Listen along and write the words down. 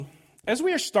As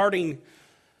we are starting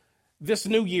this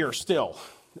new year still,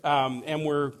 and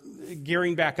we're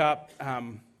gearing back up,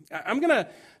 I'm going to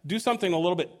do something a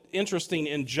little bit interesting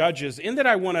in Judges, in that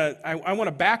I want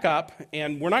to back up,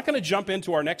 and we're not going to jump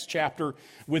into our next chapter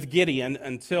with Gideon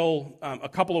until a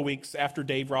couple of weeks after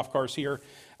Dave Rothkar's here,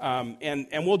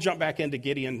 and we'll jump back into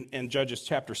Gideon and Judges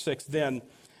chapter 6 then.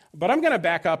 But I'm going to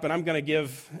back up, and I'm going to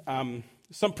give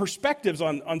some perspectives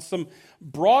on some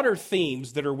broader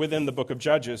themes that are within the book of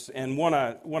Judges, and want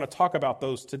to talk about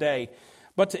those today.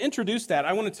 But to introduce that,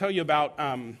 I want to tell you about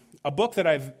a book that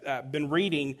I've been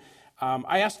reading.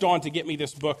 I asked Dawn to get me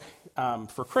this book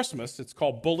for Christmas. It's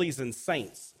called Bullies and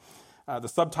Saints. The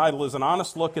subtitle is An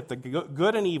Honest Look at the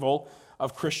Good and Evil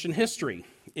of Christian History.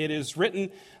 It is written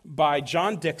by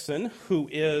John Dixon, who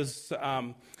is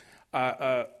an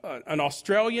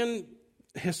Australian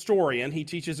historian. He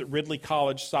teaches at Ridley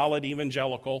College, solid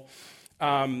evangelical.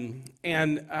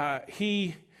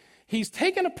 He's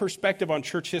taken a perspective on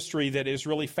church history that is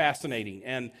really fascinating.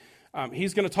 And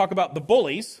he's going to talk about the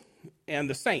bullies and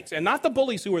the saints. And not the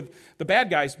bullies who are the bad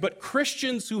guys, but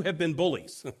Christians who have been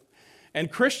bullies.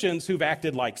 And Christians who've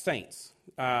acted like saints.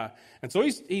 And so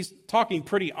he's talking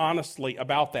pretty honestly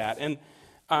about that. And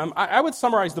I would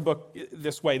summarize the book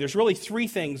this way. There's really three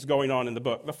things going on in the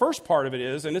book. The first part of it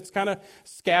is, and it's kind of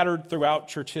scattered throughout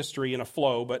church history in a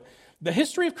flow, but the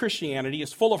history of Christianity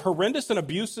is full of horrendous and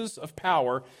abuses of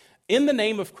power in the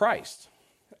name of Christ.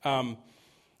 And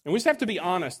we just have to be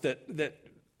honest that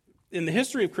in the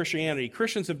history of Christianity,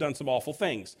 Christians have done some awful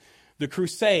things. The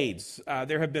Crusades,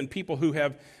 there have been people who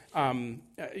have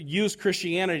used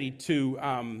Christianity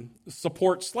to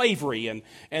support slavery,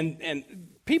 and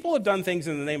people have done things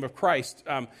in the name of Christ,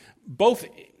 both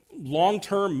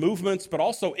long-term movements, but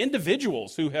also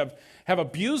individuals who have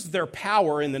abused their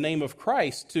power in the name of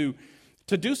Christ to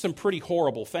do some pretty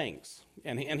horrible things.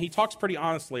 And he talks pretty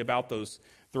honestly about those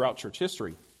throughout church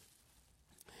history.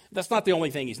 That's not the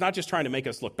only thing. He's not just trying to make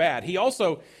us look bad. He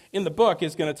also, in the book,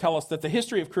 is going to tell us that the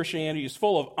history of Christianity is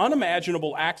full of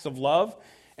unimaginable acts of love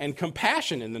and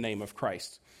compassion in the name of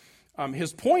Christ.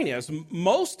 His point is,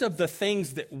 most of the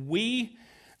things that we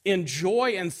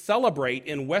enjoy and celebrate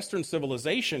in Western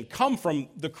civilization come from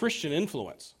the Christian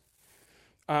influence.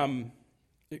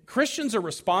 Christians are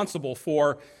responsible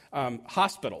for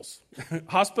hospitals.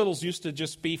 Hospitals used to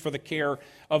just be for the care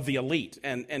of the elite,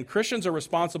 and Christians are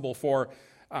responsible for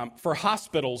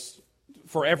hospitals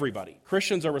for everybody.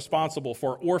 Christians are responsible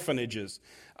for orphanages,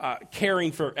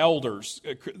 caring for elders.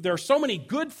 There are so many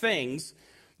good things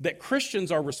that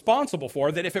Christians are responsible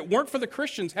for that if it weren't for the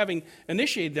Christians having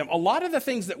initiated them, a lot of the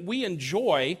things that we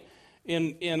enjoy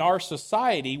in our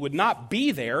society would not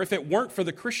be there if it weren't for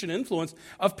the Christian influence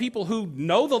of people who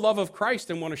know the love of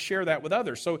Christ and want to share that with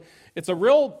others. So it's a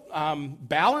real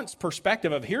balanced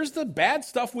perspective of here's the bad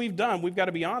stuff we've done, we've got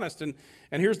to be honest, and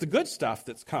here's the good stuff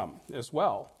that's come as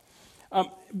well.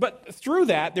 But through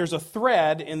that, there's a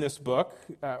thread in this book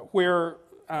where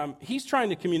he's trying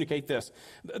to communicate this.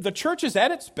 The church is at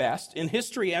its best in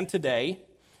history and today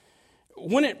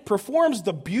when it performs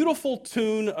the beautiful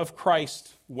tune of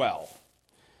Christ well.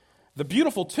 The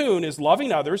beautiful tune is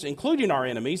loving others, including our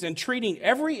enemies, and treating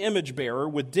every image bearer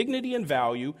with dignity and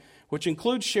value, which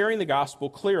includes sharing the gospel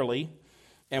clearly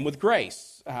and with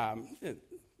grace.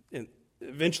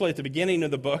 Eventually, at the beginning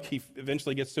of the book, he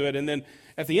eventually gets to it, and then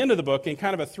at the end of the book, and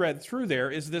kind of a thread through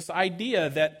there, is this idea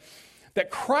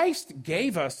that Christ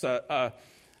gave us an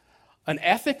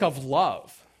ethic of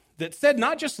love that said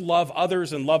not just love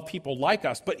others and love people like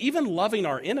us, but even loving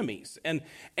our enemies and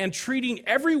treating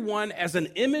everyone as an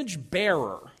image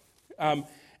bearer. And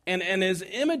as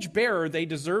image bearer, they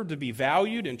deserve to be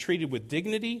valued and treated with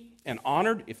dignity and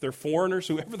honored if they're foreigners,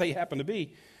 whoever they happen to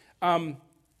be.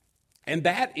 And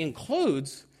that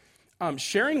includes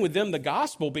sharing with them the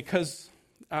gospel because,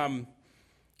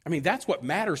 that's what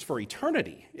matters for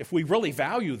eternity if we really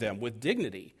value them with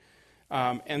dignity.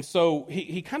 And so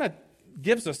he kind of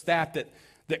gives us that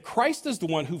Christ is the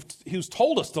one who's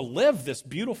told us to live this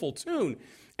beautiful tune.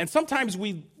 And sometimes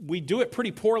we do it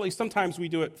pretty poorly, sometimes we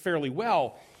do it fairly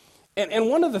well. And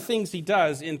one of the things he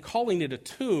does in calling it a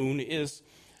tune is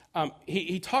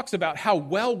he talks about how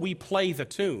well we play the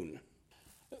tune.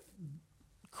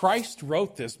 Christ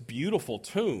wrote this beautiful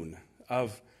tune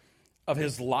of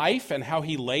his life and how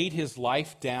he laid his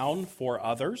life down for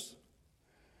others.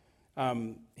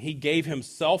 He gave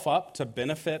himself up to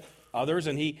benefit others,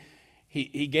 and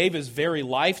he gave his very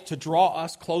life to draw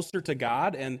us closer to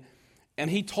God, and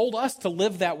he told us to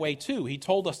live that way too. He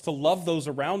told us to love those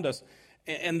around us.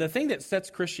 And the thing that sets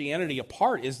Christianity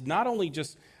apart is not only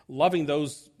just loving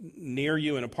those near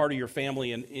you and a part of your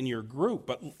family and in your group,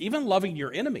 but even loving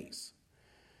your enemies.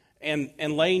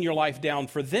 and laying your life down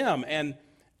for them and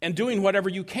doing whatever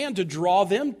you can to draw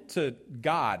them to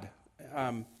God.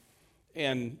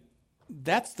 And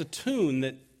that's the tune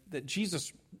that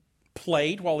Jesus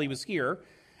played while he was here.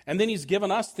 And then he's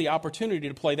given us the opportunity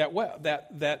to play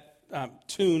that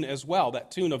tune as well,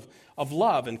 that tune of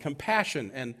love and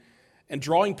compassion and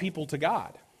drawing people to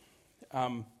God.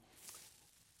 And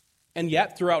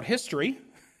yet, throughout history,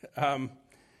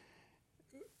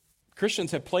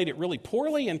 Christians have played it really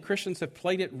poorly and Christians have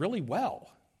played it really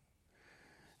well.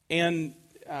 And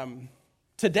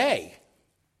today,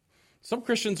 some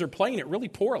Christians are playing it really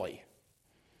poorly,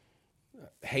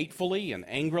 hatefully and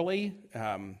angrily,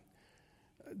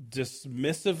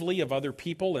 dismissively of other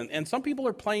people, and some people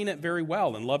are playing it very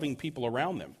well and loving people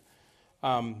around them.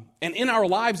 And in our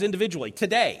lives individually,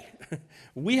 today,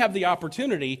 we have the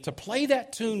opportunity to play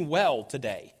that tune well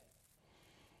today,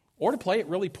 or to play it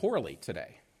really poorly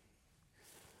today.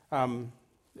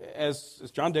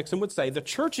 As John Dixon would say, the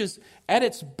church is at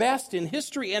its best in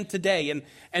history and today,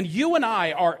 and you and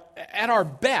I are at our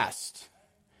best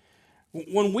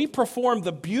when we perform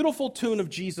the beautiful tune of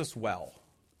Jesus well.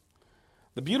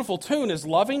 The beautiful tune is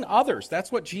loving others.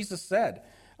 That's what Jesus said.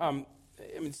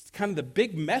 It's kind of the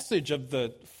big message of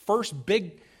the first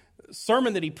big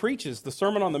sermon that he preaches, the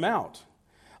Sermon on the Mount.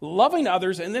 Loving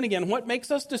others, and then again, what makes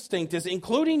us distinct is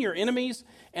including your enemies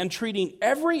and treating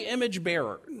every image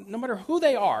bearer, no matter who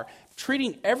they are,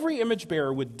 treating every image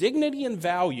bearer with dignity and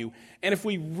value. And if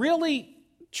we really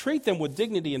treat them with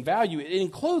dignity and value, it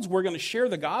includes we're going to share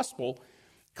the gospel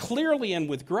clearly and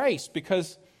with grace,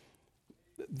 because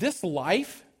this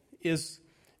life is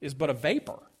but a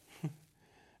vapor.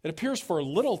 It appears for a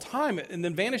little time and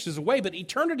then vanishes away, but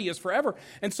eternity is forever.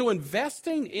 And so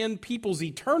investing in people's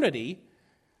eternity,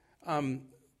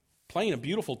 playing a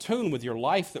beautiful tune with your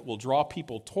life that will draw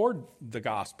people toward the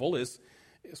gospel is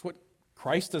what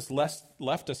Christ has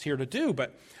left us here to do.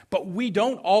 But we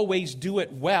don't always do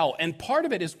it well. And part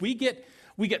of it is we get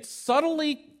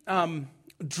subtly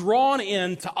drawn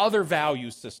into other value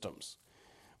systems.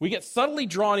 We get subtly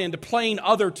drawn into playing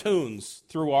other tunes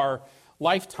through our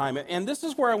lifetime. And this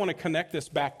is where I want to connect this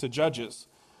back to Judges.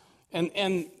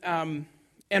 And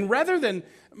rather than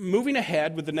moving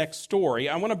ahead with the next story,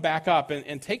 I want to back up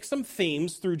and take some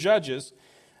themes through Judges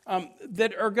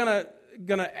that are going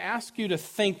to ask you to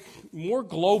think more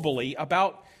globally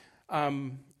about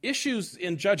issues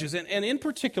in Judges. And in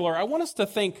particular, I want us to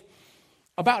think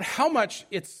about how much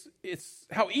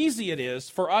how easy it is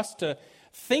for us to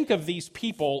think of these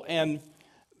people and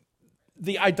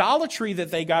the idolatry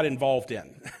that they got involved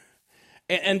in,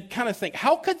 and kind of think,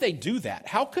 how could they do that?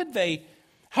 How could they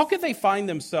find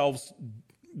themselves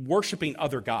worshiping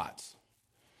other gods?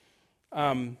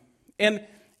 And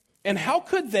how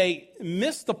could they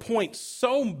miss the point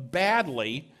so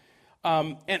badly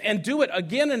and do it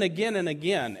again and again and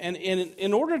again? And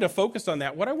in order to focus on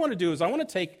that, what I want to do is I want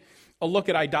to take a look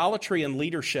at idolatry and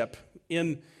leadership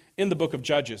in the book of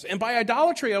Judges. And by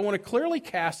idolatry, I want to clearly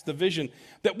cast the vision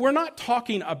that we're not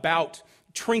talking about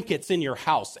trinkets in your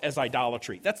house as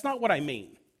idolatry. That's not what I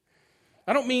mean.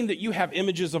 I don't mean that you have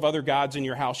images of other gods in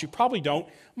your house. You probably don't.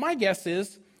 My guess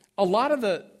is a lot of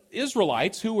the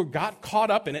Israelites who got caught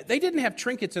up in it, they didn't have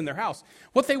trinkets in their house.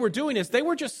 What they were doing is they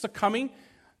were just succumbing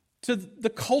to the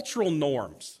cultural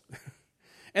norms.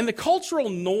 And the cultural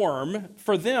norm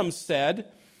for them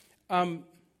said,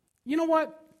 you know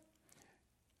what?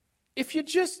 If you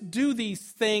just do these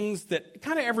things that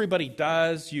kind of everybody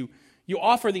does, you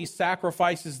offer these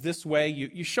sacrifices this way,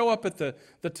 you show up at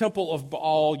the temple of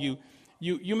Baal,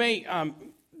 you may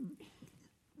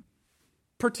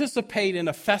participate in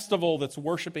a festival that's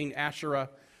worshiping Asherah.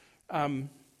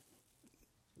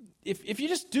 If you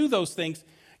just do those things,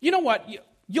 you know what?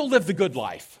 You'll live the good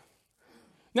life.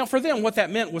 Now, for them, what that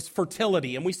meant was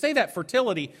fertility. And we say that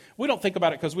fertility, we don't think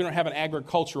about it because we don't have an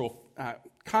agricultural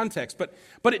context.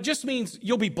 But it just means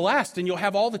you'll be blessed and you'll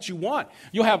have all that you want.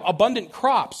 You'll have abundant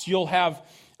crops. You'll have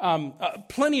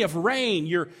plenty of rain.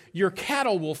 Your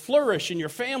cattle will flourish and your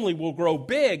family will grow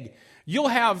big. You'll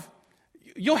have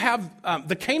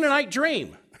the Canaanite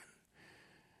dream.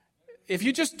 If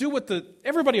you just do what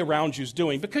everybody around you is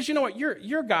doing, because you know what,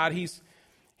 your God,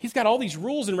 He's got all these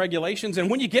rules and regulations, and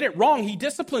when you get it wrong, He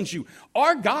disciplines you.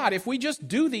 Our God, if we just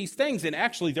do these things, and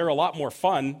actually they're a lot more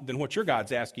fun than what your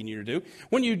God's asking you to do,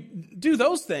 when you do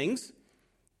those things,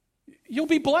 you'll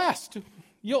be blessed.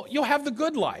 You'll have the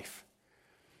good life.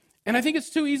 And I think it's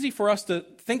too easy for us to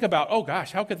think about, oh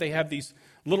gosh, how could they have these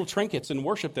little trinkets and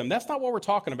worship them? That's not what we're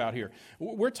talking about here.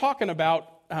 We're talking about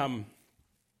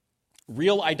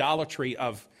real idolatry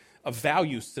of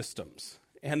value systems.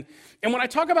 And when I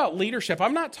talk about leadership,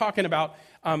 I'm not talking about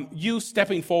you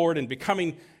stepping forward and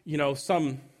becoming,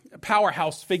 some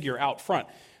powerhouse figure out front.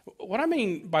 What I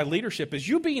mean by leadership is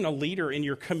you being a leader in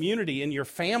your community, in your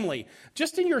family,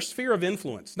 just in your sphere of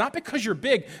influence. Not because you're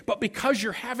big, but because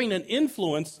you're having an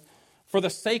influence for the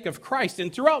sake of Christ.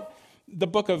 And throughout the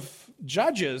book of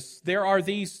Judges, there are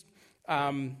these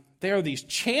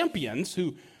champions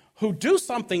who do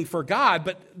something for God,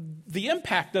 but the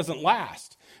impact doesn't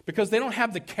last because they don't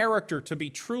have the character to be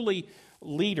truly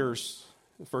leaders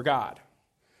for God.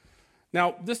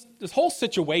 Now, this whole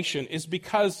situation is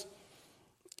because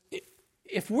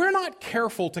if we're not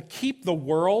careful to keep the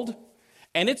world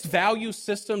and its value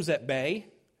systems at bay,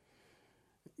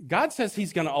 God says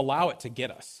he's going to allow it to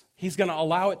get us. He's going to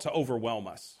allow it to overwhelm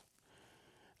us.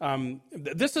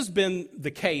 This has been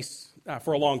the case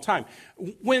for a long time.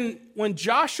 When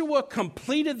Joshua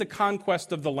completed the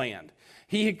conquest of the land,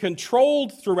 he had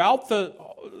controlled throughout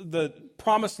the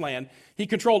promised land, he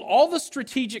controlled all the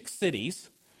strategic cities.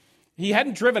 He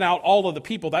hadn't driven out all of the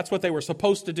people. That's what they were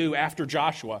supposed to do after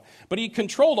Joshua. But he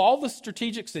controlled all the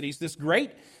strategic cities, this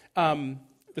great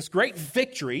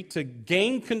victory to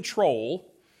gain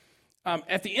control.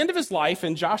 At the end of his life,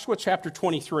 in Joshua chapter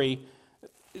 23,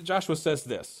 Joshua says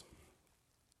this: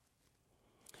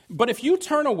 "But if you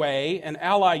turn away and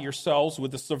ally yourselves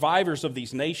with the survivors of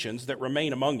these nations that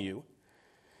remain among you,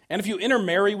 and if you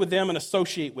intermarry with them and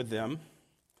associate with them,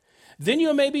 then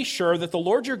you may be sure that the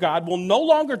Lord your God will no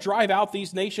longer drive out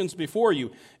these nations before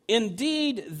you.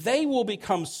 Indeed, they will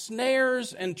become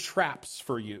snares and traps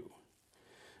for you,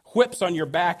 whips on your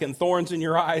back and thorns in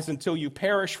your eyes until you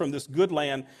perish from this good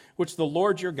land which the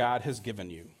Lord your God has given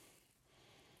you."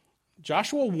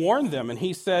 Joshua warned them, and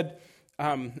he said,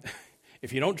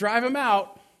 if you don't drive them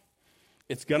out,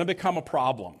 it's going to become a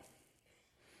problem.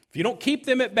 If you don't keep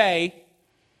them at bay,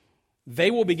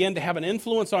 they will begin to have an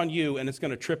influence on you, and it's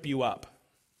going to trip you up.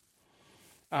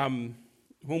 When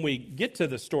we get to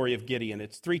the story of Gideon,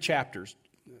 it's 3 chapters,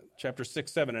 chapters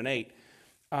 6, 7, and 8.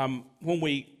 When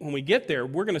we get there,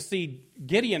 we're going to see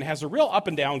Gideon has a real up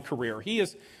and down career.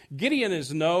 Gideon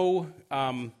is no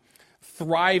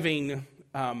thriving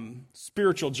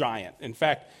spiritual giant. In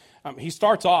fact, he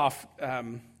starts off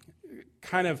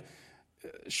kind of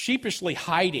sheepishly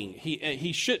hiding.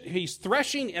 He's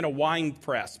threshing in a wine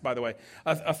press, by the way.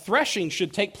 A threshing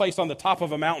should take place on the top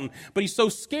of a mountain, but he's so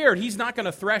scared he's not going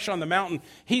to thresh on the mountain.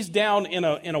 He's down in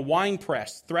a wine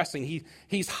press threshing.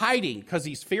 He's hiding because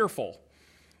he's fearful.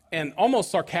 And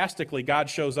almost sarcastically, God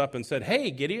shows up and said,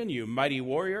 "Hey, Gideon, you mighty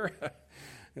warrior."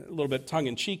 A little bit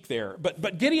tongue-in-cheek there.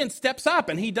 But Gideon steps up,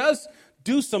 and he does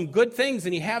do some good things,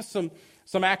 and he has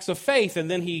some acts of faith,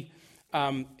 and then he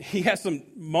has some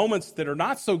moments that are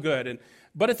not so good.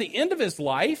 But at the end of his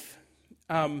life,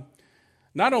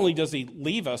 not only does he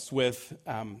leave us with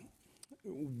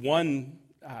one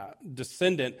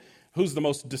descendant who's the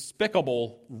most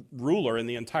despicable ruler in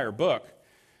the entire book,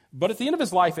 but at the end of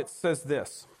his life it says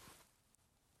this: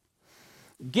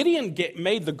 Gideon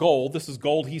made the gold, this is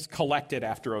gold he's collected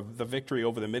after the victory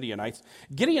over the Midianites.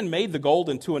 Gideon made the gold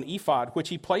into an ephod, which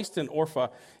he placed in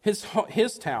Orpha,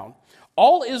 his town.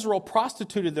 All Israel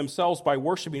prostituted themselves by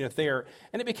worshiping it there,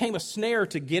 and it became a snare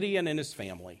to Gideon and his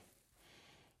family.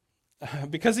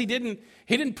 Because he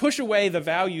didn't push away the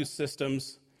value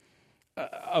systems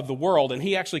of the world, and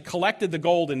he actually collected the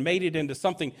gold and made it into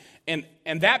something, and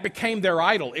that became their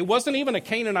idol. It wasn't even a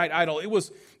Canaanite idol. It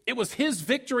was his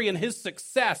victory and his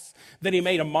success that he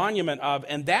made a monument of,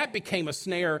 and that became a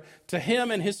snare to him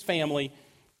and his family.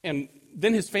 And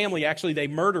then his family, actually, they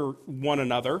murder one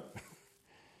another.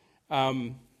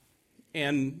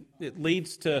 And it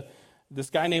leads to this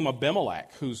guy named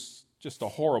Abimelech, who's just a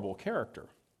horrible character.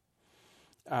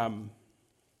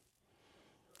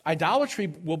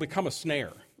 Idolatry will become a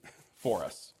snare for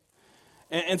us.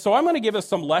 And so I'm going to give us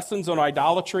some lessons on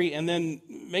idolatry and then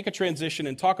make a transition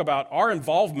and talk about our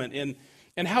involvement in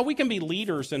and how we can be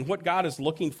leaders and what God is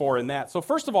looking for in that. So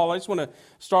first of all, I just want to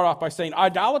start off by saying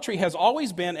idolatry has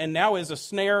always been and now is a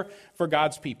snare for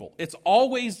God's people. It's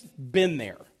always been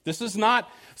there. This is not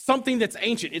something that's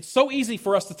ancient. It's so easy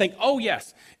for us to think, oh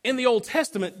yes, in the Old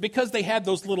Testament, because they had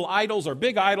those little idols or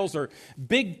big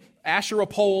Asherah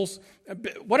poles,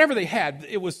 whatever they had,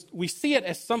 we see it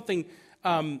as something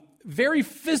very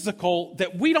physical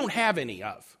that we don't have any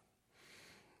of.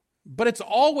 But it's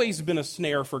always been a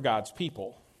snare for God's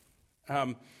people.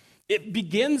 It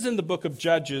begins in the book of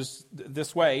Judges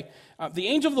this way. The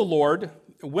angel of the Lord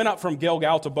went up from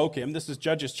Gilgal to Bochim. This is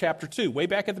Judges chapter 2, way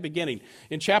back at the beginning.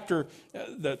 In chapter,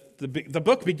 the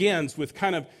book begins with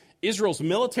kind of Israel's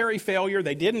military failure,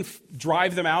 they didn't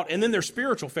drive them out, and then their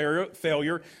spiritual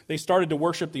failure, they started to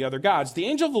worship the other gods. The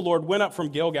angel of the Lord went up from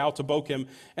Gilgal to Bochim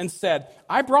and said,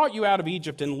 I brought you out of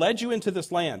Egypt and led you into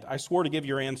this land I swore to give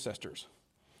your ancestors.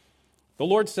 The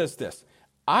Lord says this,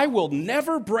 I will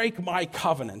never break my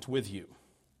covenant with you,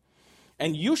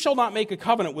 and you shall not make a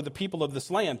covenant with the people of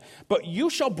this land, but you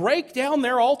shall break down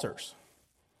their altars.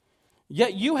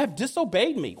 Yet you have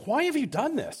disobeyed me. Why have you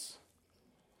done this?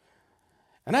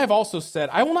 And I have also said,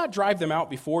 I will not drive them out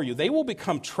before you. They will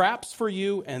become traps for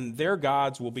you, and their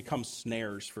gods will become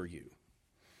snares for you.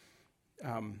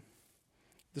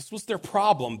 This was their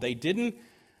problem. They didn't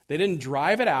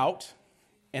drive it out,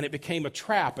 and it became a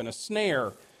trap and a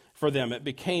snare for them. It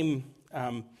became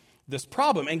this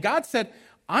problem. And God said,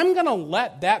 I'm going to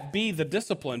let that be the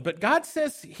discipline. But God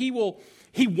says He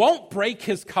won't break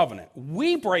His covenant.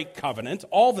 We break covenant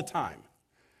all the time,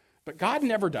 but God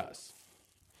never does.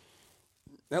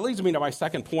 That leads me to my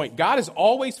second point. God is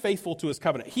always faithful to His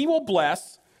covenant. He will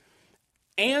bless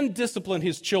and discipline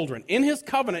His children. In His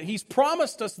covenant, He's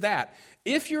promised us that.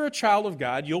 If you're a child of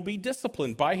God, you'll be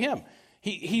disciplined by Him.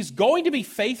 He's going to be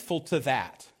faithful to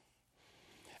that.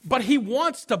 But He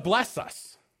wants to bless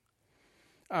us.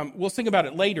 We'll think about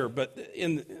it later, but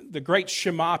in the great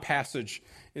Shema passage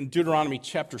in Deuteronomy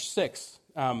chapter 6,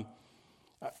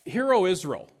 Hear, O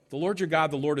Israel, the Lord your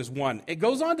God, the Lord is one. It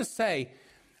goes on to say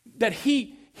that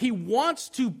He wants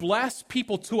to bless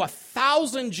people to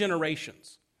 1,000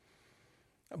 generations.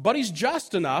 But He's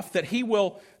just enough that He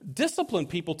will discipline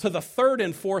people to the third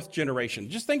and fourth generation.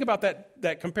 Just think about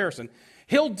that comparison.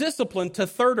 He'll discipline to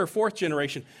third or fourth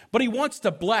generation, but He wants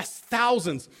to bless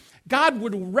thousands. God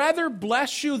would rather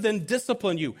bless you than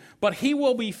discipline you, but He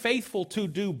will be faithful to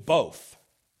do both.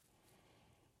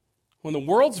 When the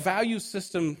world's value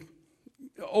system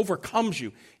overcomes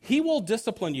you, He will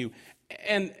discipline you,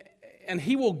 and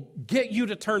He will get you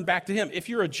to turn back to Him if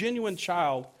you're a genuine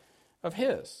child of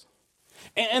His.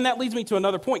 And that leads me to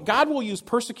another point. God will use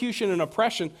persecution and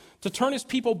oppression to turn His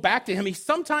people back to Him. He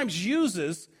sometimes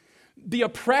uses the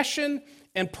oppression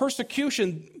and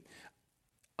persecution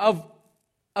of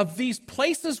these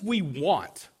places we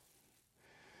want.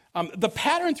 The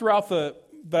pattern throughout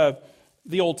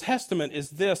the Old Testament is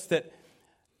this,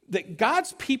 that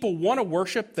God's people want to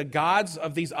worship the gods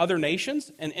of these other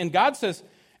nations, and God says,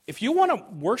 if you want to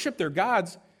worship their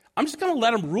gods, I'm just going to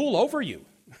let them rule over you.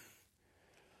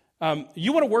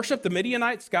 You want to worship the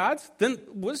Midianites' gods? Then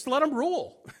we'll just let them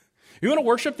rule. You want to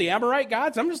worship the Amorite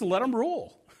gods? I'm just going to let them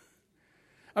rule.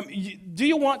 Do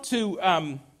you want to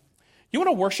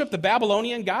worship the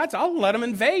Babylonian gods? I'll let them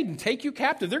invade and take you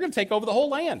captive. They're going to take over the whole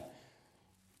land.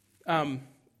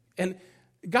 And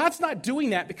God's not doing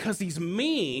that because He's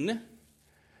mean.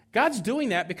 God's doing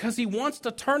that because He wants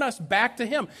to turn us back to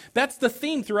Him. That's the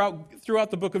theme throughout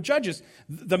the book of Judges.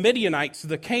 The Midianites,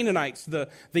 the Canaanites, the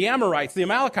Amorites, the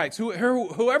Amalekites,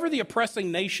 whoever the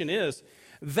oppressing nation is,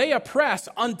 they oppress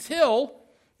until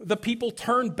the people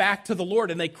turn back to the Lord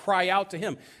and they cry out to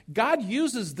Him. God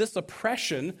uses this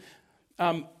oppression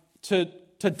to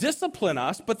discipline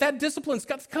us, but that discipline's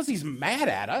because He's mad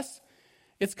at us.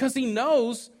 It's because He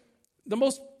knows the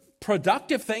most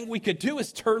productive thing we could do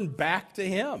is turn back to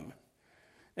Him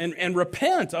and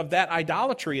repent of that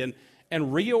idolatry and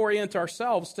reorient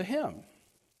ourselves to Him.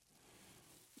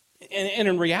 And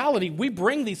in reality, we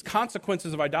bring these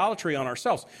consequences of idolatry on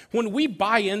ourselves. When we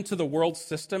buy into the world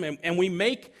system and we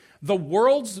make the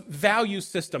world's value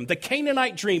system, the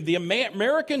Canaanite dream, the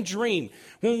American dream,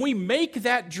 when we make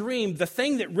that dream the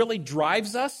thing that really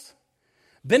drives us,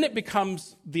 then it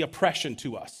becomes the oppression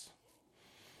to us.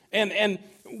 And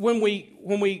when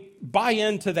we buy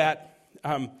into that,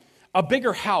 a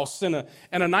bigger house and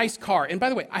a nice car, and by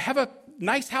the way, I have a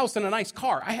nice house and a nice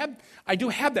car. I do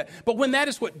have that. But when that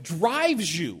is what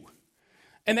drives you,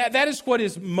 and that is what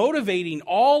is motivating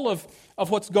all of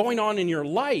what's going on in your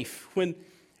life, when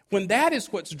that is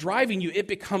what's driving you, it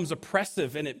becomes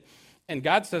oppressive, and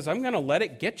God says, I'm going to let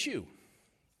it get you.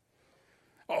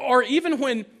 Or even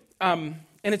when, and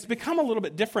it's become a little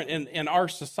bit different in our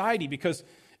society because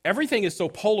everything is so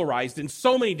polarized in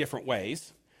so many different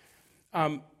ways.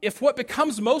 If what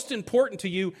becomes most important to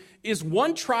you is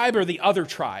one tribe or the other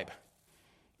tribe,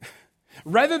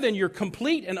 rather than your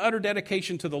complete and utter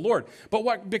dedication to the Lord, but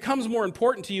what becomes more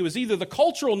important to you is either the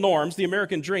cultural norms, the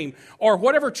American dream, or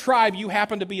whatever tribe you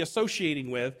happen to be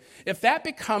associating with, if that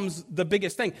becomes the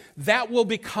biggest thing, that will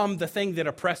become the thing that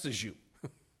oppresses you.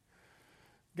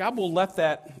 God will let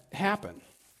that happen.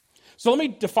 So let me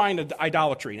define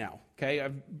idolatry now. Okay,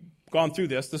 I've gone through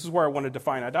this. This is where I want to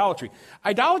define idolatry.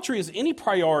 Idolatry is any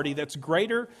priority that's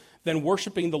greater than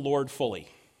worshiping the Lord fully.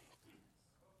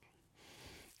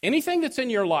 Anything that's in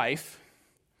your life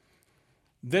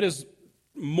that is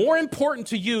more important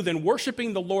to you than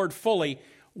worshiping the Lord fully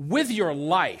with your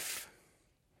life.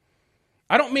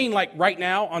 I don't mean like right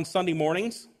now on Sunday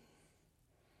mornings.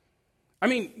 I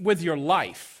mean with your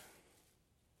life.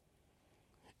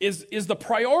 Is the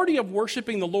priority of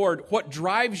worshiping the Lord what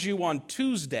drives you on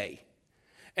Tuesday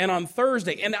and on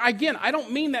Thursday? And again, I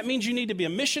don't mean that means you need to be a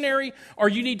missionary or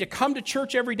you need to come to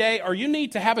church every day or you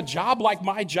need to have a job like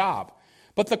my job.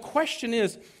 But the question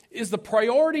is the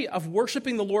priority of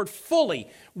worshiping the Lord fully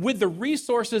with the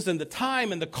resources and the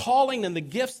time and the calling and the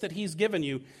gifts that He's given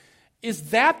you, is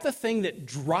that the thing that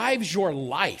drives your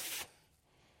life?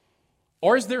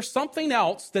 Or is there something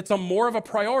else that's a more of a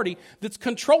priority that's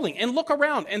controlling? And look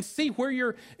around and see where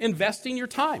you're investing your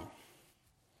time.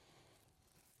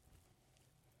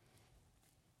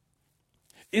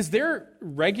 Is there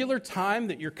regular time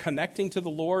that you're connecting to the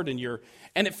Lord and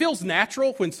it feels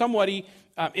natural when somebody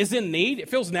is in need? It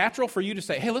feels natural for you to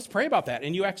say, hey, let's pray about that.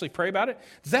 And you actually pray about it.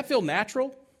 Does that feel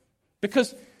natural?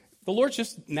 Because the Lord's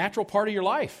just a natural part of your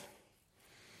life.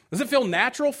 Does it feel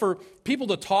natural for people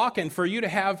to talk and for you to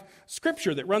have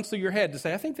scripture that runs through your head to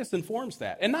say, I think this informs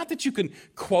that? And not that you can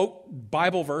quote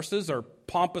Bible verses or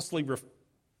pompously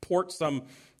report some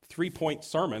 3-point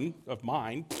sermon of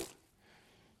mine.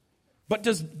 But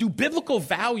do biblical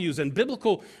values and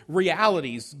biblical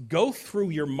realities go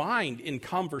through your mind in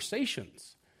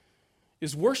conversations?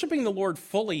 Is worshiping the Lord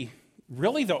fully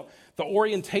really the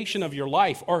orientation of your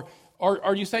life? Or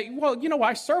are you saying, well,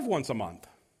 I serve once a month?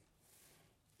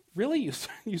 Really?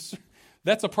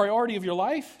 That's a priority of your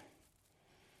life?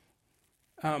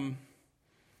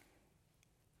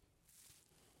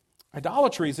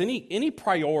 Idolatry is any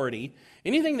priority,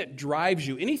 anything that drives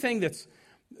you, anything that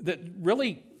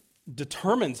really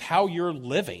determines how you're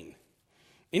living.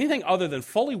 Anything other than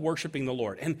fully worshiping the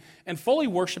Lord. And fully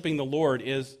worshiping the Lord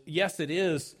is, yes, it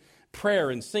is prayer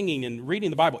and singing and reading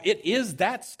the Bible. It is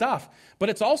that stuff, but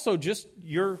it's also just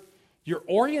your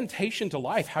orientation to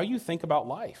life, how you think about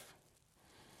life.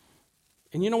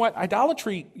 And you know what?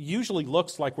 Idolatry usually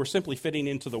looks like we're simply fitting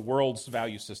into the world's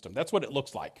value system. That's what it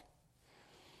looks like.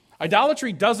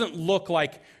 Idolatry doesn't look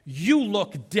like you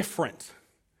look different.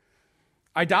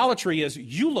 Idolatry is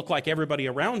you look like everybody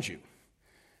around you.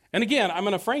 And again, I'm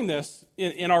going to frame this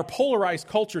in our polarized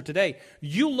culture today.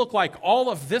 You look like all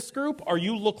of this group or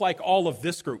you look like all of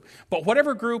this group. But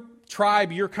whatever group,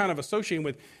 tribe you're kind of associating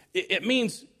with, it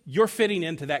means you're fitting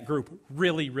into that group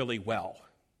really, really well.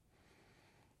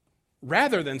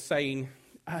 Rather than saying,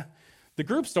 the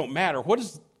groups don't matter. What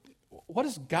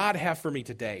does God have for me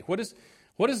today? What is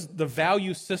the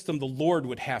value system the Lord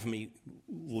would have me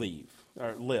live?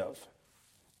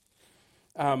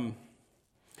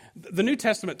 The New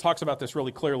Testament talks about this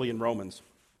really clearly in Romans.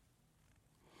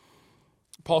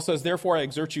 Paul says, therefore I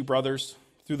exhort you, brothers,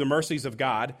 through the mercies of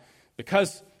God,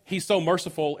 because He's so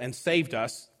merciful and saved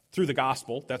us through the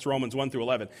gospel. That's Romans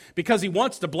 1-11. Because He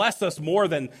wants to bless us more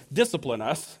than discipline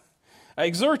us. I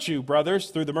exhort you, brothers,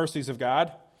 through the mercies of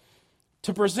God,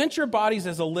 to present your bodies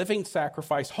as a living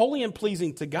sacrifice, holy and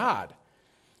pleasing to God,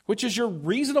 which is your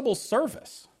reasonable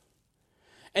service.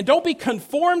 And don't be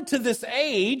conformed to this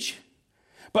age,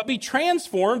 but be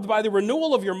transformed by the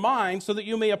renewal of your mind so that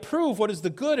you may approve what is the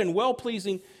good and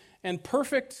well-pleasing and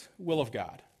perfect will of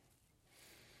God.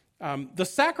 The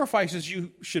sacrifices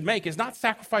you should make is not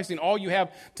sacrificing all you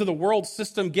have to the world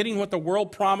system, getting what the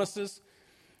world promises.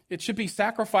 It should be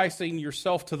sacrificing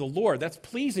yourself to the Lord. That's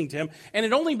pleasing to Him. And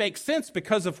it only makes sense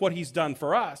because of what He's done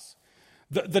for us.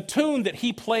 The tune that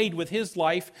He played with His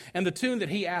life and the tune that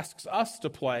He asks us to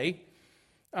play,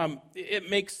 it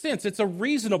makes sense. It's a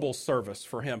reasonable service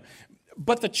for Him.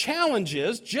 But the challenge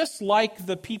is, just like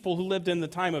the people who lived in the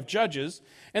time of Judges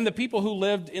and the people who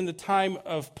lived in the time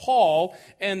of Paul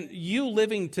and you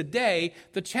living today,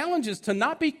 the challenge is to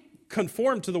not be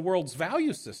conformed to the world's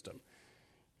value system,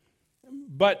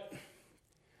 but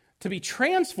to be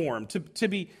transformed, to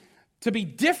be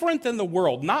different than the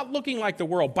world, not looking like the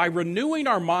world, by renewing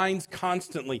our minds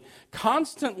constantly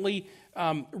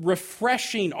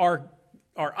refreshing our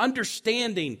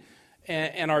understanding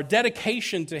and our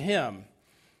dedication to Him,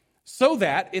 so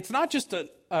that it's not just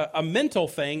a mental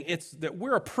thing, it's that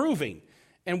we're approving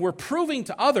and we're proving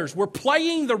to others we're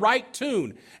playing the right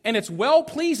tune and it's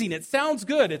well-pleasing, it sounds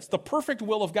good, it's the perfect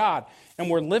will of God, and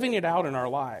we're living it out in our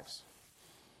lives.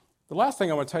 The last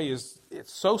thing I want to tell you is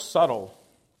it's so subtle.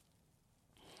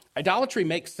 Idolatry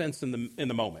makes sense in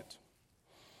the moment.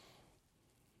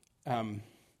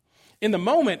 In the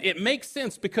moment, it makes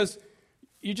sense because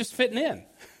you're just fitting in.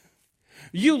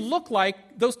 You look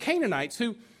like those Canaanites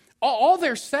who All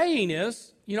they're saying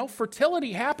is,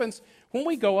 fertility happens when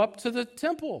we go up to the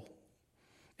temple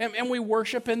and we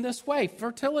worship in this way.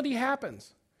 Fertility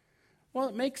happens. Well,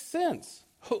 it makes sense.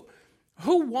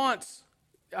 Who wants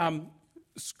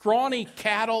scrawny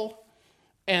cattle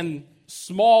and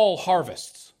small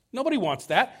harvests? Nobody wants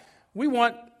that. We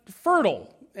want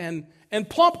fertile and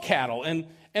plump cattle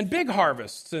and big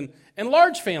harvests and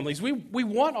large families. We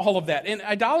want all of that. And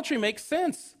idolatry makes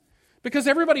sense because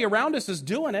everybody around us is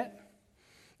doing it.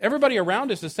 Everybody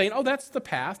around us is saying, oh, that's the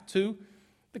path to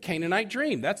the Canaanite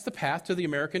dream. That's the path to the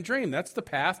American dream. That's the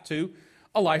path to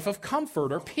a life of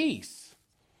comfort or peace.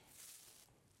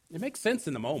 It makes sense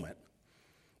in the moment.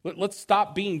 Let's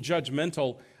stop being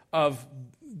judgmental of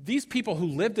these people who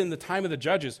lived in the time of the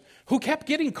judges, who kept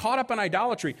getting caught up in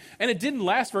idolatry, and it didn't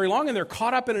last very long, and they're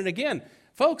caught up in it again.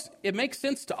 Folks, it makes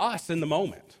sense to us in the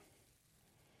moment.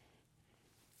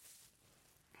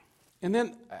 And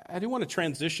then I do want to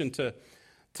transition to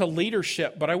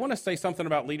leadership, but I want to say something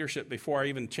about leadership before I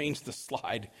even change the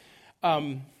slide.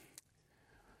 I'm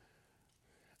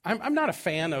not a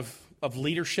fan of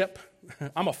leadership.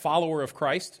 I'm a follower of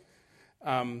Christ.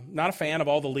 Not a fan of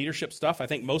all the leadership stuff. I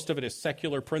think most of it is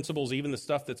secular principles, even the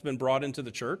stuff that's been brought into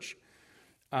the church.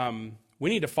 We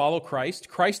need to follow Christ.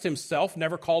 Christ himself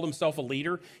never called himself a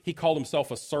leader. He called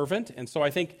himself a servant. And so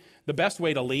I think the best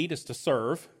way to lead is to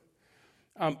serve.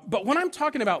 But when I'm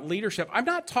talking about leadership, I'm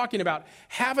not talking about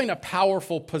having a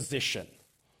powerful position.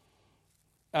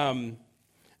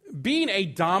 Being a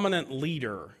dominant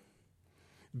leader.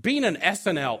 Being an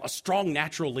SNL, a strong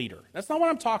natural leader. That's not what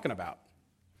I'm talking about.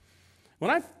 When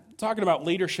I'm talking about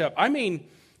leadership, I mean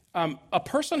a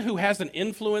person who has an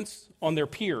influence on their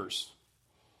peers,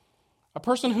 a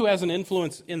person who has an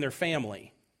influence in their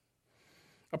family,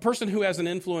 a person who has an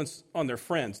influence on their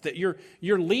friends, that you're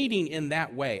leading in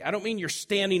that way. I don't mean you're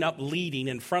standing up leading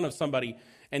in front of somebody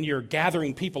and you're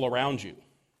gathering people around you.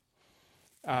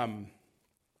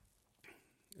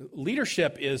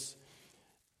 Leadership is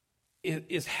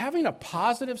having a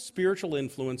positive spiritual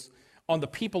influence on the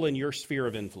people in your sphere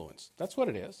of influence. That's what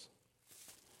it is.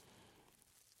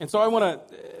 And so I want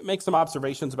to make some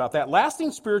observations about that.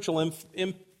 Lasting spiritual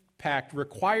impact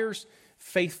requires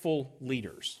faithful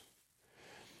leaders.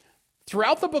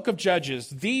 Throughout the book of Judges,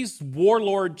 these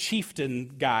warlord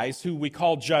chieftain guys, who we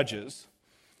call judges,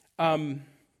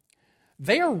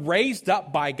 they are raised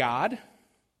up by God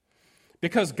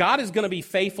because God is going to be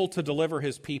faithful to deliver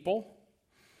his people.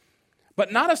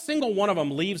 But not a single one of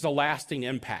them leaves a lasting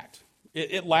impact.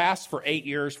 It lasts for 8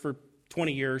 years, for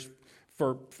 20 years,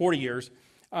 for 40 years,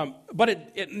 but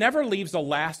it never leaves a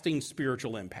lasting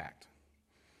spiritual impact.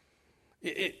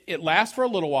 It lasts for a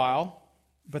little while,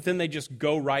 but then they just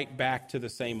go right back to the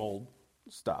same old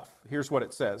stuff. Here's what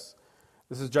it says.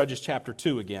 This is Judges chapter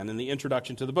 2 again, in the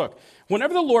introduction to the book.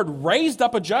 Whenever the Lord raised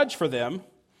up a judge for them,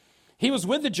 he was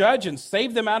with the judge and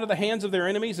saved them out of the hands of their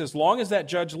enemies as long as that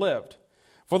judge lived.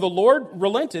 For the Lord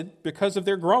relented because of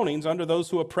their groanings under those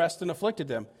who oppressed and afflicted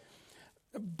them.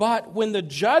 But when the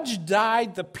judge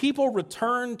died, the people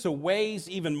returned to ways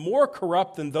even more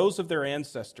corrupt than those of their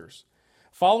ancestors.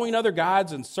 Following other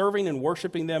gods and serving and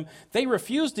worshiping them, they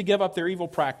refused to give up their evil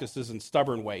practices and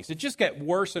stubborn ways. It just got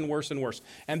worse and worse and worse.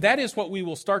 And that is what we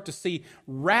will start to see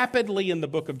rapidly in the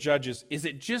book of Judges. Is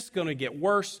it just going to get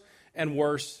worse and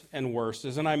worse and worse?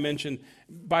 As I mentioned,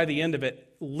 by the end of it,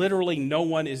 literally no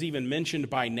one is even mentioned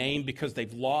by name because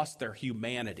they've lost their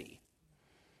humanity.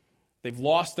 They've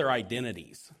lost their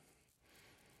identities.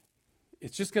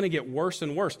 It's just going to get worse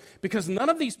and worse because none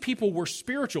of these people were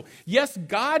spiritual. Yes,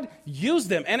 God used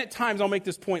them, and at times, I'll make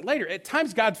this point later, at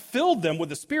times God filled them with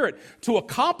the Spirit to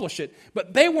accomplish it,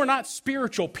 but they were not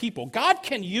spiritual people. God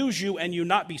can use you and you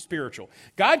not be spiritual.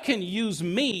 God can use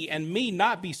me and me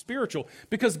not be spiritual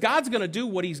because God's going to do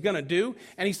what he's going to do,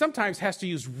 and he sometimes has to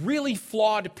use really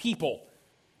flawed people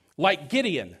like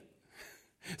Gideon.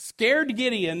 Scared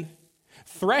Gideon,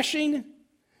 threshing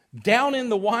down in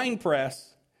the winepress.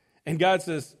 And God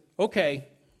says, okay,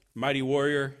 mighty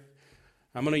warrior,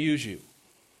 I'm going to use you.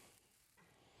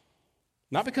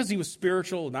 Not because he was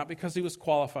spiritual, not because he was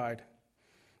qualified,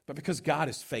 but because God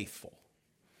is faithful.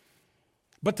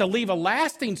 But to leave a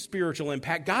lasting spiritual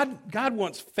impact, God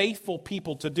wants faithful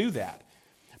people to do that.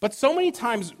 But so many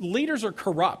times leaders are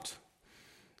corrupt.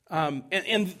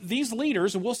 And these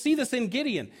leaders, we'll see this in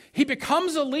Gideon, he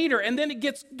becomes a leader and then it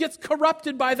gets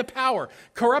corrupted by the power.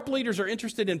 Corrupt leaders are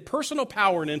interested in personal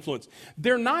power and influence.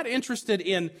 They're not interested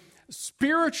in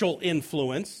spiritual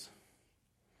influence,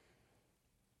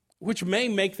 which may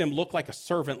make them look like a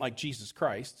servant like Jesus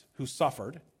Christ, who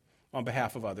suffered on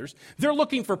behalf of others. They're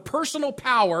looking for personal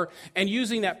power and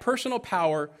using that personal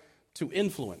power to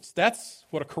influence. That's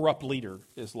what a corrupt leader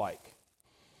is like.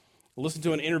 I listened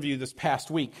to an interview this past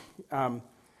week, and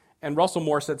Russell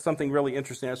Moore said something really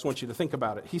interesting. I just want you to think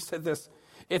about it. He said this: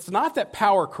 it's not that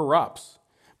power corrupts,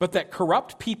 but that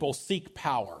corrupt people seek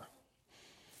power.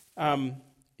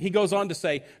 He goes on to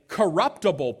say,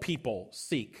 corruptible people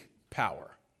seek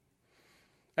power.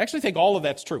 I actually think all of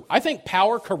that's true. I think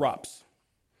power corrupts.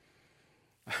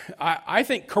 I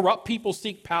think corrupt people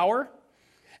seek power.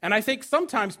 And I think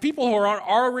sometimes people who are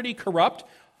already corrupt,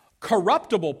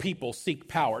 corruptible people seek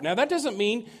power. Now, that doesn't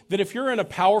mean that if you're in a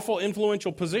powerful,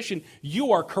 influential position,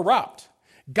 you are corrupt.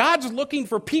 God's looking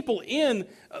for people in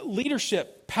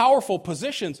leadership, powerful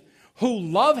positions who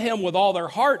love him with all their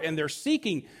heart, and they're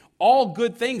seeking all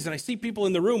good things. And I see people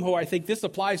in the room who I think this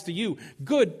applies to you.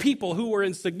 Good people who are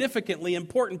in significantly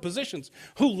important positions,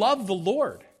 who love the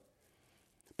Lord.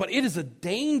 But it is a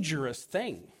dangerous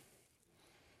thing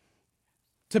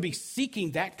to be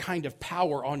seeking that kind of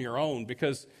power on your own,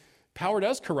 because power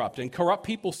does corrupt, and corrupt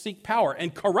people seek power,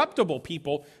 and corruptible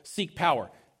people seek power.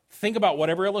 Think about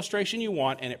whatever illustration you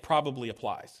want, and it probably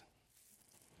applies.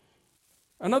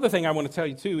 Another thing I want to tell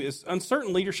you, too, is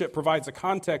uncertain leadership provides a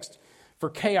context for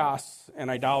chaos and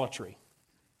idolatry.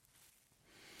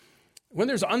 When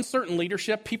there's uncertain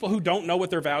leadership, people who don't know what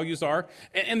their values are,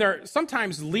 and they're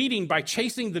sometimes leading by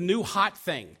chasing the new hot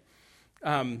thing.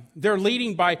 They're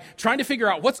leading by trying to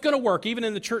figure out what's going to work, even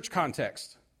in the church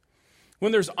context.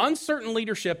 When there's uncertain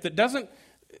leadership that doesn't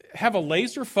have a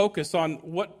laser focus on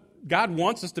what God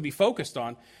wants us to be focused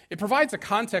on, it provides a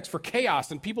context for chaos,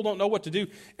 and people don't know what to do.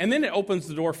 And then it opens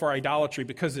the door for idolatry,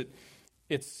 because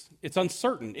it's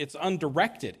uncertain, it's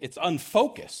undirected, it's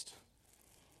unfocused.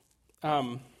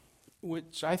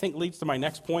 Which I think leads to my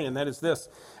next point, and that is this: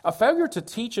 a failure to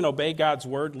teach and obey God's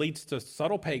word leads to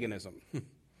subtle paganism.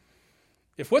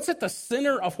 If what's at the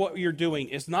center of what you're doing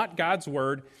is not God's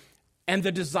word and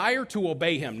the desire to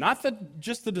obey him, not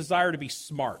just the desire to be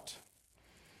smart,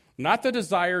 not the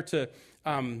desire to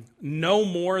know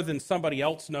more than somebody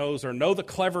else knows or know the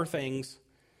clever things,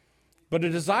 but a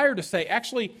desire to say,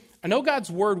 actually, I know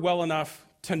God's word well enough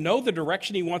to know the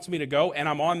direction he wants me to go, and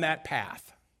I'm on that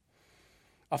path.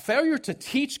 A failure to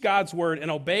teach God's word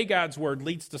and obey God's word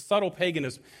leads to subtle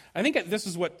paganism. I think this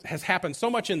is what has happened so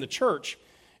much in the church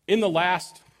in the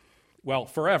last,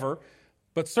 forever,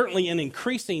 but certainly in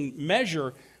increasing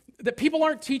measure, that people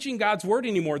aren't teaching God's word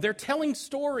anymore. They're telling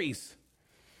stories.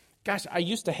 Gosh, I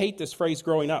used to hate this phrase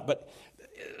growing up, but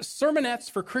sermonettes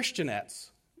for Christianettes,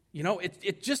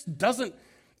 it just doesn't,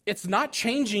 it's not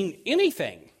changing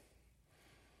anything.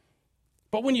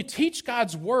 But when you teach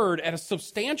God's word at a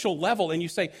substantial level and you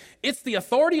say, it's the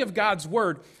authority of God's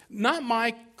word, not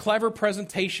my clever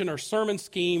presentation or sermon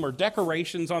scheme or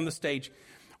decorations on the stage.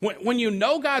 When you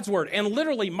know God's word, and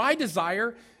literally my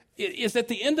desire is at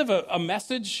the end of a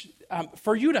message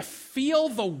for you to feel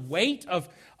the weight of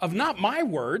not my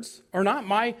words or not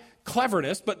my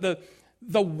cleverness, but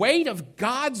the weight of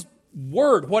God's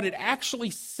word, what it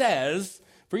actually says,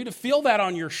 for you to feel that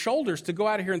on your shoulders, to go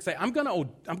out of here and say, I'm going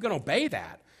to obey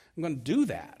that. I'm going to do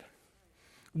that.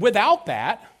 Without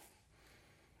that,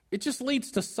 it just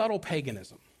leads to subtle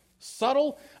paganism.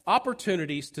 Subtle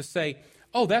opportunities to say,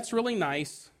 oh, that's really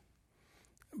nice,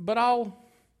 but I'm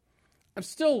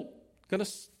still going to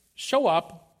show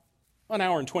up an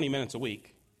hour and 20 minutes a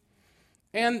week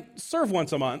and serve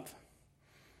once a month.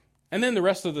 And then the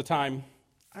rest of the time,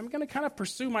 I'm going to kind of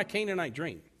pursue my Canaanite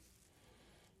dream.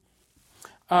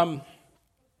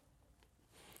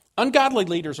 Ungodly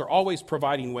leaders are always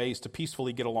providing ways to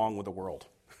peacefully get along with the world.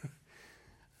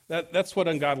 That's what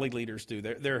ungodly leaders do.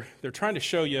 They're trying to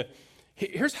show you,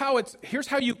 here's how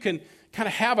you can kind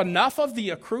of have enough of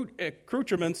the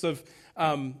accoutrements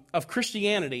of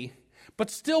Christianity, but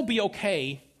still be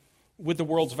okay with the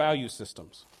world's value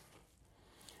systems.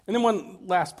 And then one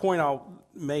last point I'll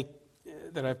make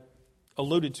that I've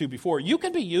alluded to before: you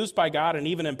can be used by God and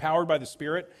even empowered by the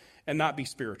Spirit and not be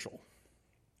spiritual.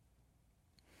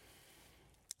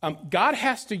 God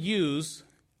has to use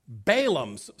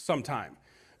Balaam's sometime.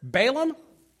 Balaam,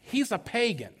 he's a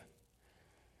pagan.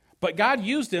 But God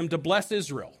used him to bless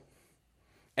Israel.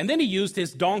 And then he used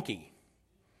his donkey.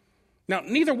 Now,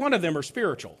 neither one of them are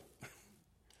spiritual.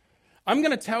 I'm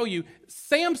going to tell you,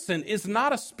 Samson is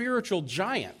not a spiritual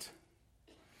giant.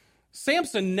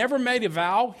 Samson never made a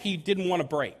vow he didn't want to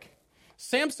break.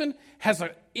 Samson has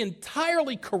an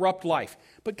entirely corrupt life,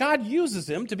 but God uses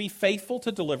him to be faithful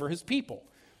to deliver his people.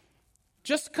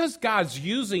 Just because God's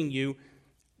using you,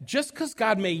 just because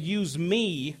God may use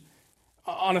me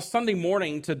on a Sunday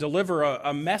morning to deliver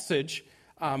a message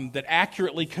that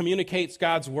accurately communicates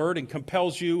God's word and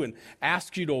compels you and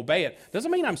asks you to obey it,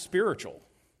 doesn't mean I'm spiritual.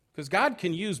 Because God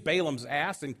can use Balaam's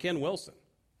ass and Ken Wilson.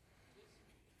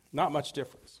 Not much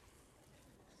difference.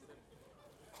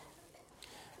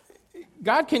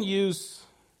 God can use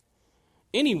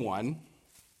anyone,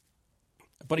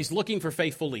 but he's looking for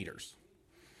faithful leaders.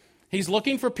 He's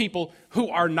looking for people who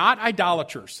are not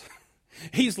idolaters.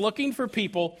 He's looking for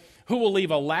people who will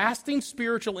leave a lasting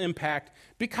spiritual impact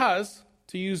because,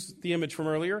 to use the image from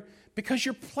earlier, because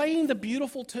you're playing the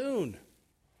beautiful tune.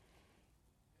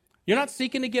 You're not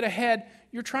seeking to get ahead.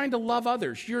 You're trying to love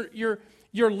others. You're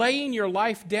laying your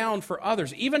life down for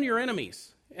others, even your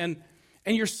enemies. And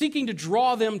you're seeking to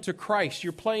draw them to Christ.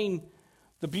 You're playing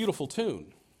the beautiful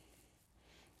tune.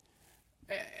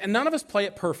 And none of us play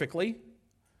it perfectly,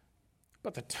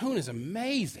 but the tune is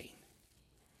amazing.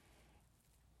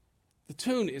 The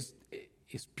tune is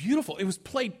beautiful. It was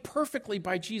played perfectly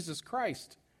by Jesus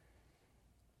Christ.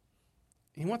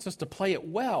 He wants us to play it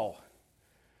well.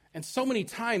 And so many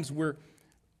times we're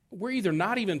either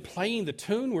not even playing the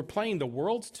tune, we're playing the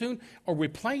world's tune, or we're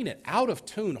playing it out of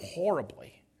tune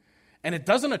horribly. And it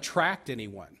doesn't attract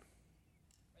anyone.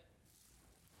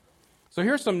 So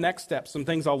here's some next steps, some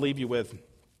things I'll leave you with.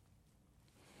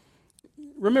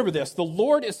 Remember this, the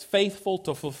Lord is faithful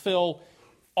to fulfill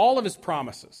all of his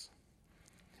promises.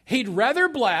 He'd rather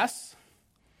bless,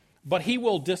 but he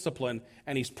will discipline,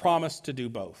 and he's promised to do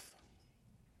both.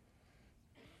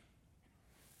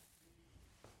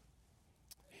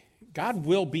 God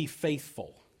will be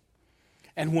faithful.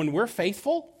 And when we're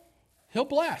faithful, he'll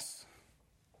bless.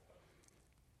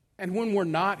 And when we're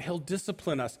not, he'll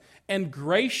discipline us and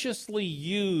graciously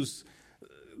use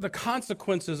the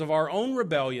consequences of our own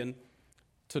rebellion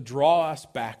to draw us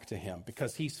back to him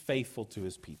because he's faithful to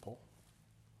his people.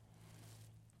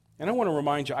 And I want to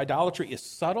remind you, idolatry is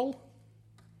subtle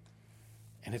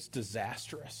and it's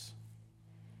disastrous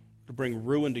to bring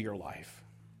ruin to your life.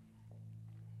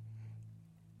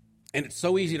 And it's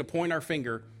so easy to point our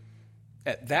finger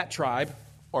at that tribe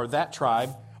or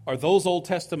those Old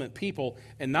Testament people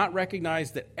and not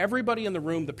recognize that everybody in the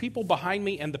room, the people behind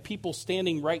me and the people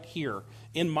standing right here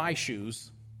in my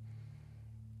shoes,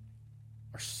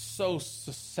 are so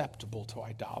susceptible to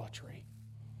idolatry.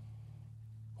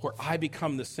 Where I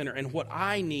become the sinner and what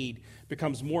I need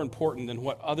becomes more important than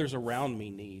what others around me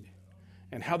need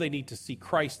and how they need to see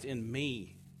Christ in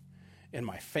me, in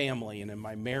my family, and in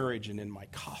my marriage, and in my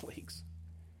colleagues.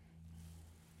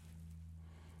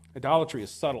 Idolatry is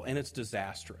subtle, and it's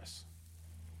disastrous.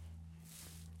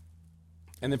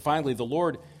 And then finally, the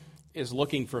Lord is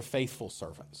looking for faithful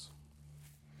servants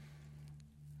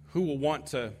who will want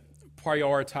to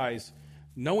prioritize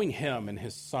knowing him and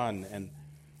his Son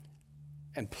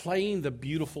and playing the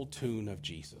beautiful tune of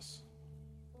Jesus.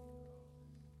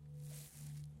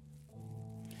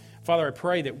 Father, I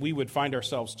pray that we would find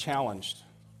ourselves challenged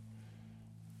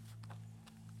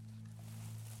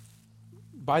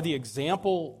by the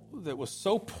example that was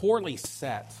so poorly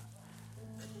set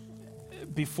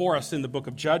before us in the book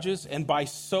of Judges and by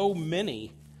so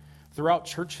many throughout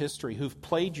church history who've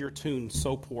played your tune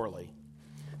so poorly.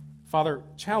 Father,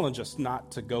 challenge us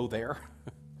not to go there.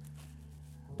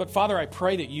 But Father, I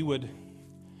pray that you would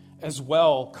as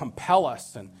well compel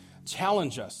us and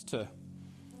challenge us to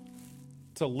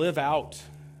live out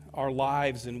our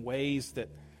lives in ways that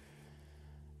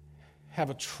have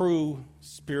a true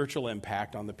spiritual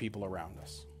impact on the people around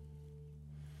us.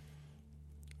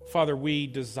 Father, we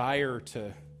desire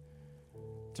to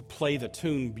play the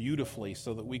tune beautifully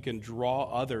so that we can draw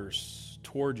others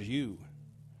towards you,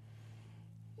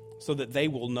 so that they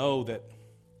will know that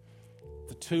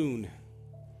the tune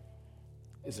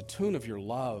is a tune of your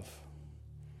love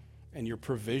and your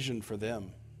provision for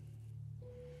them.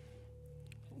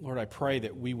 Lord, I pray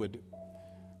that we would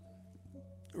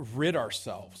rid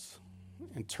ourselves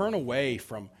and turn away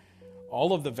from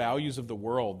all of the values of the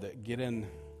world that get in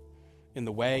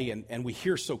the way and we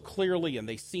hear so clearly and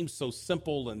they seem so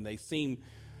simple and they seem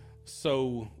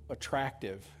so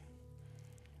attractive.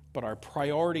 But our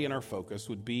priority and our focus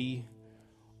would be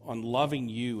on loving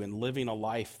you and living a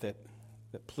life that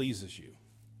pleases you.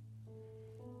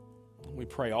 We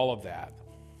pray all of that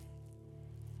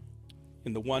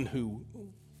in the one who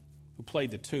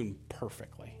played the tune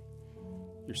perfectly,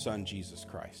 your Son, Jesus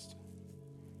Christ.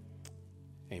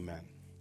 Amen.